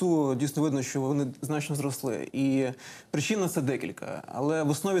ковбасу, дійсно видно, що вони значно зросли. І причин на це декілька. Але в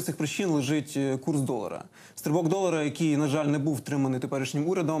основі цих причин лежить курс долара. Стрибок долара, який, на жаль, не був втриманий теперішнім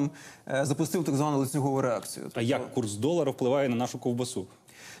урядом, запустив так звану лицьову реакцію. А як курс долара впливає на нашу ковбасу?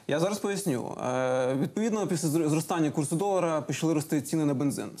 Я зараз поясню. Відповідно, після зростання курсу долара почали рости ціни на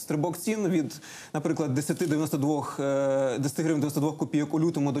бензин. Стрибок цін від, наприклад, 10 гривень 92 копійок у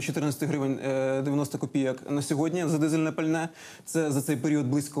лютому до 14 гривень 90 копійок на сьогодні за дизельне пальне. Це за цей період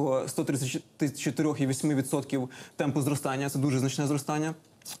близько 134,8% темпу зростання. Це дуже значне зростання.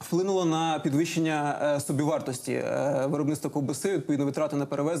 Вплинуло на підвищення собівартості виробництва ковбаси, відповідно витрати на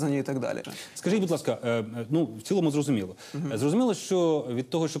перевезення і так далі. Скажіть, будь ласка, в цілому зрозуміло. Зрозуміло, що від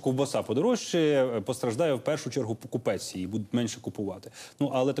того, що ковбаса подорожчає, постраждає в першу чергу покупець і будуть менше купувати.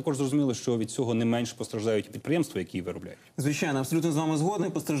 Але також зрозуміло, що від цього не менше постраждають і підприємства, які її виробляють. Звичайно, абсолютно з вами згодний.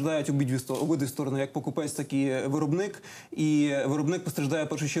 Постраждають обидві сторони, як покупець, так і виробник. І виробник постраждає в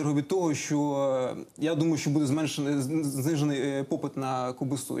першу чергу від того, що, я думаю, що буде знижений попит на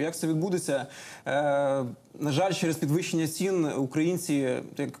ковбасу. Як це відбудеться? На жаль, через підвищення цін українці,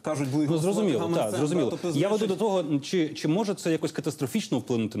 як кажуть, були зрозуміло, так, зрозуміло. Я веду до того, чи може це якось катастрофічно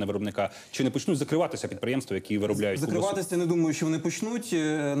вплинути на виробника, чи не почнуть закриватися підприємства, які виробляють ковбасу? Закриватися, не думаю, що вони почнуть.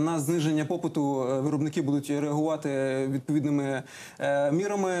 На зниження попиту виробники будуть реагувати відповідними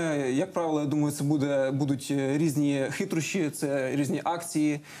мірами. Як правило, я думаю, це будуть різні хитрощі, це різні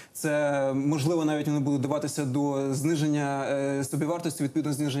акції, це, можливо, навіть вони будуть даватися до зниження собівартості,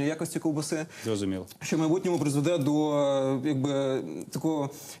 відповідно зниження якості ковбаси. Зрозуміло. Що в майбутньому призведе до такої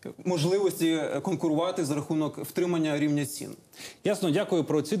можливості конкурувати за рахунок втримання рівня цін. Ясно, дякую.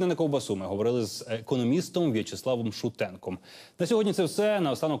 Про ціни на ковбасу ми говорили з економістом В'ячеславом Шутенком. На сьогодні це все.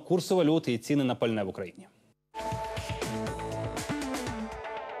 Наостанок курси валют і ціни на пальне в Україні.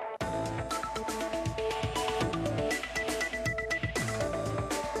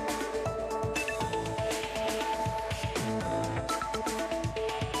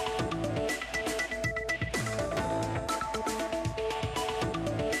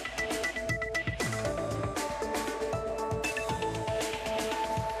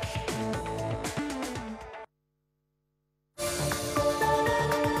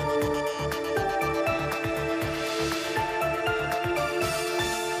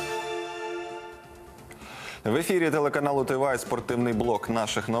 В ефірі телеканалу ТВА спортивний блок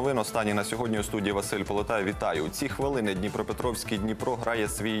наших новин. Останній на сьогодні у студії Василь Полотай. Вітаю. У ці хвилини Дніпропетровський Дніпро грає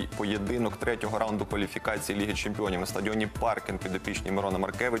свій поєдинок третього раунду кваліфікації Ліги Чемпіонів. На стадіоні Паркінг підопічні Мирона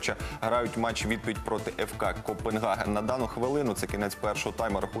Маркевича грають матч-відповідь проти ФК Копенгаген. На дану хвилину, це кінець першого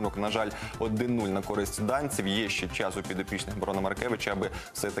тайму, рахунок, на жаль, 1-0 на користь данців. Є ще час у підопічних Мирона Маркевича, аби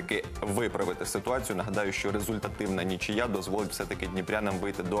все-таки виправити ситуацію. Нагадаю, що результативна нічия дозволить все-таки дніпрянам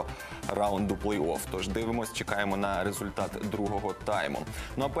вийти до раунду плей-офф. Тож дивимось, чекаємо на результат другого тайму.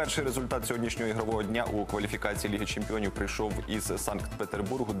 Ну а перший результат сьогоднішнього ігрового дня у кваліфікації Ліги Чемпіонів прийшов із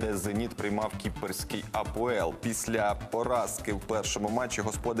Санкт-Петербургу, де «Зеніт» приймав кіпрський АПОЕЛ. Після поразки в першому матчі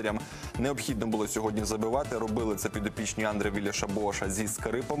господарям необхідно було сьогодні забивати. Робили це підопічні Андре Вілля-Шабоша зі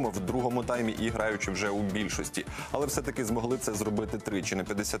Скрипом в другому таймі і граючи вже у більшості. Але все-таки змогли це зробити тричі. На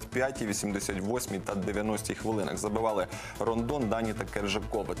 55-й, 88-й та 90-й хвилинах забивали Рондон, Дані та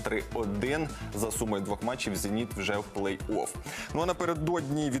Кержаков. 3-1 за сумою двох матчів «Зеніт» вже в плей-офф. Ну а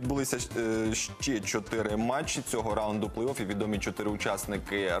напередодні відбулися ще 4 матчі цього раунду плей-офф і відомі 4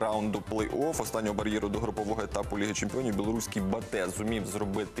 учасники раунду плей-офф. Останнього бар'єру до групового етапу Ліги Чемпіонів білоруський «Батэ» зумів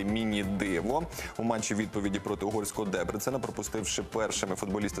зробити міні-диво. У матчі відповіді проти угорського Дебрецена, пропустивши першими,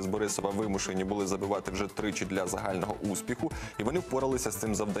 футболісти з Борисова вимушені були забивати вже тричі для загального успіху. І вони впоралися з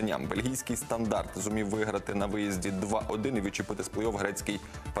цим завданням. Бельгійський «Стандарт» зумів виграти на виїзді 2-1 і відчепити з плей-офф грецький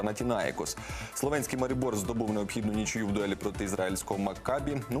 «Панатінаїкос». Словенський «Марибор» здобув необхідну нічию в дуелі проти ізраїльського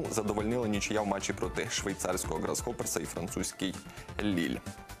 «Маккабі». Ну, задовольнила нічия в матчі проти швейцарського «Грасхоперса» і французький «Ліль».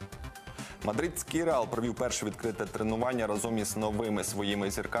 Мадридський «Реал» провів перше відкрите тренування разом із новими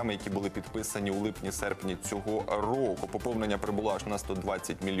своїми зірками, які були підписані у липні-серпні цього року. Поповнення прибуло аж на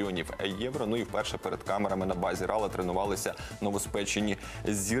 120 мільйонів євро. Ну і вперше перед камерами на базі «Реала» тренувалися новоспечені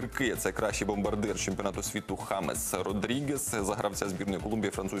зірки. Це кращий бомбардир чемпіонату світу Хамес Родрігес, за гравця збірної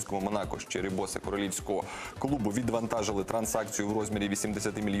Колумбії, французькому «Монако», щирі боси королівського клубу відвантажили транзакцію в розмірі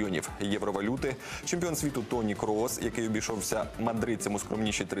 80 мільйонів євро валюти. Чемпіон світу Тоні Кроос, який обійшовся мадридцям у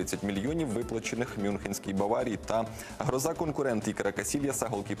скромніші 30 мільйонів, виплачених Мюнхенській Баварії та гроза-конкурент Ікара Касільяса,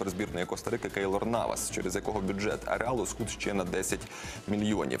 голкіпер збірної Коста-Рики Кейлор Навас, через якого бюджет Реалу схуд ще на 10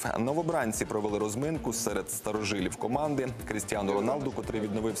 мільйонів. Новобранці провели розминку серед старожилів команди. Крістіану Роналду, котрий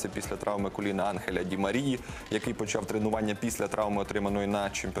відновився після травми коліна, Анхеля Ді Марії, який почав тренування після травми, отриманої на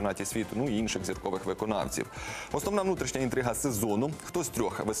чемпіонаті світу, ну і інших зіркових виконавців. Основна внутрішня інтрига сезону – хто з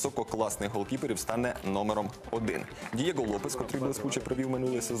трьох висококласних голкіперів стане номером 1. Дієго Лопес, котрий блискуче провів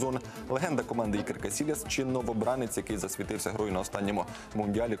минулий сезон, легенда команди Ікар Касільяс чи новобранець, який засвітився грою на останньому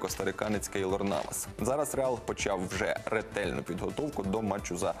мундіалі, костариканець Кейлор Навас. Зараз Реал почав вже ретельну підготовку до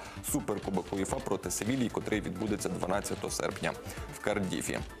матчу за Суперкубок УЄФА проти Севілії, котрий відбудеться 12 серпня в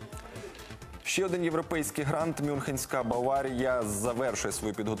Кардіфі. Ще один європейський грант – Мюнхенська Баварія завершує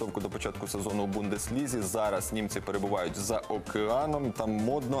свою підготовку до початку сезону у Бундеслізі. Зараз німці перебувають за океаном. Там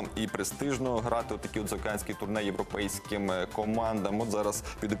модно і престижно грати такі от заокеанські турне європейським командам. От зараз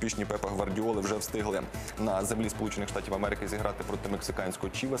підопічні Пепа Гвардіоли вже встигли на землі Сполучених Штатів Америки зіграти проти мексиканського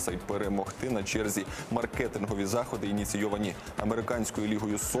Чівеса і перемогти. На черзі маркетингові заходи, ініційовані американською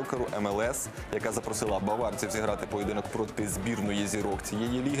лігою сокеру МЛС, яка запросила баварців зіграти поєдинок проти збірної зірок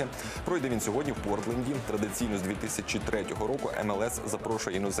цієї ліги. Пройде він сьогодні в Портленді. Традиційно з 2003 року МЛС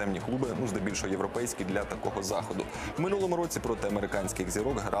запрошує іноземні клуби, здебільшого європейські, для такого заходу. В минулому році проти американських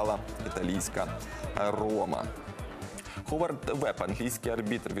зірок грала італійська Рома. Ховард Веб, англійський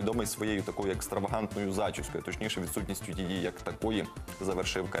арбітр, відомий своєю такою екстравагантною зачіскою, точніше відсутністю її як такої,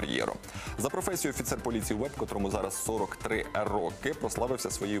 завершив кар'єру. За професією офіцер поліції Веб, котрому зараз 43 роки,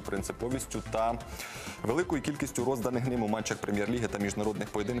 прославився своєю принциповістю та великою кількістю розданих ним у матчах прем'єр-ліги та міжнародних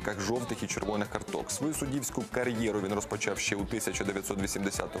поєдинках жовтих і червоних карток. Свою суддівську кар'єру він розпочав ще у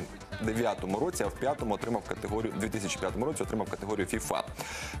 1989 році, а в 2005 році отримав категорію FIFA.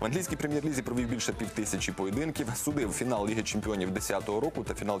 В англійській прем'єр-лізі провів більше 5000 поєдинків, судив фінал Ліги чемпіонів 2010 року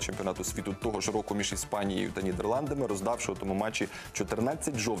та фінал чемпіонату світу того ж року між Іспанією та Нідерландами, роздавши у тому матчі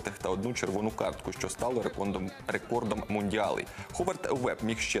 14 жовтих та 1 червону картку, що стало рекордом мундіалей. Ховард Веб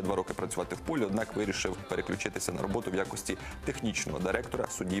міг ще 2 роки працювати в полі, однак вирішив переключитися на роботу в якості технічного директора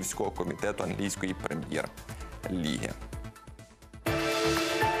суддівського комітету англійської прем'єр-ліги.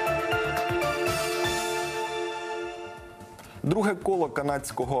 Друге коло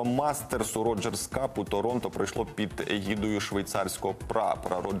канадського мастерсу Роджерс Кап у Торонто пройшло під егідою швейцарського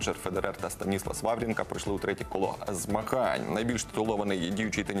прапора. Роджер Федерер та Станіслас Ваврінка пройшли у третє коло змагань. Найбільш титулований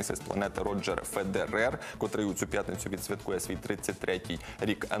діючий тенісист планети Роджер Федерер, котрий у цю п'ятницю відсвяткує свій 33-й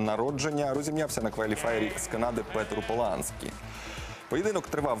рік народження, розім'явся на кваліфаєрі з Канади Петру Поланські. Поєдинок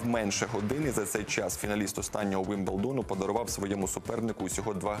тривав менше години. За цей час фіналіст останнього Вімблдону подарував своєму супернику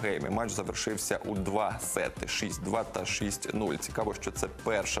усього 2 гейми. Матч завершився у 2 сети – 6-2 та 6-0. Цікаво, що це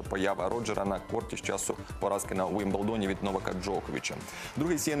перша поява Роджера на корті з часу поразки на Вімблдоні від Новака Джоковича.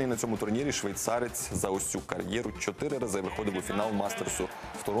 Другий сіяний на цьому турнірі швейцарець за ось цю кар'єру 4 рази виходив у фінал мастерсу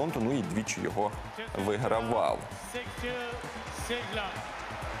в Торонто, ну і двічі його вигравав.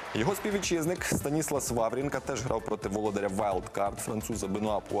 Його співвітчизник Станіслас Ваврінка теж грав проти володаря Wildcard, француза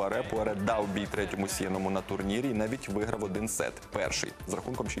Бенуа Пуаре. Пуаре дав бій третьому сіяному на турнірі і навіть виграв один сет, перший, з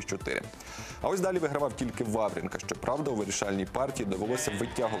рахунком 6-4. А ось далі вигравав тільки Ваврінка. Щоправда, у вирішальній партії довелося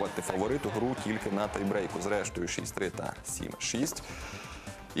витягувати фавориту гру тільки на тайбрейку, зрештою 6-3 та 7-6.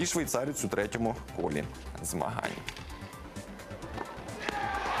 І швейцарець у третьому колі змагань.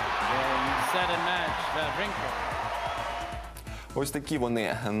 Ось такі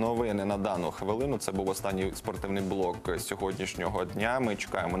вони новини на дану хвилину. Це був останній спортивний блок сьогоднішнього дня. Ми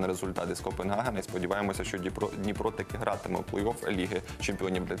чекаємо на результати з Копенгагена і сподіваємося, що Дніпро таки гратиме у плей-офф Ліги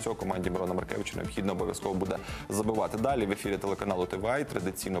чемпіонів. Для цього команді Мирона Маркевича необхідно обов'язково буде забивати. Далі в ефірі телеканалу ТВА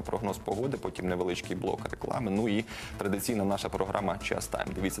традиційно прогноз погоди, потім невеличкий блок реклами. Ну і традиційна наша програма «Час Тайм».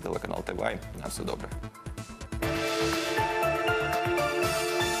 Дивіться телеканал ТВА. На все добре.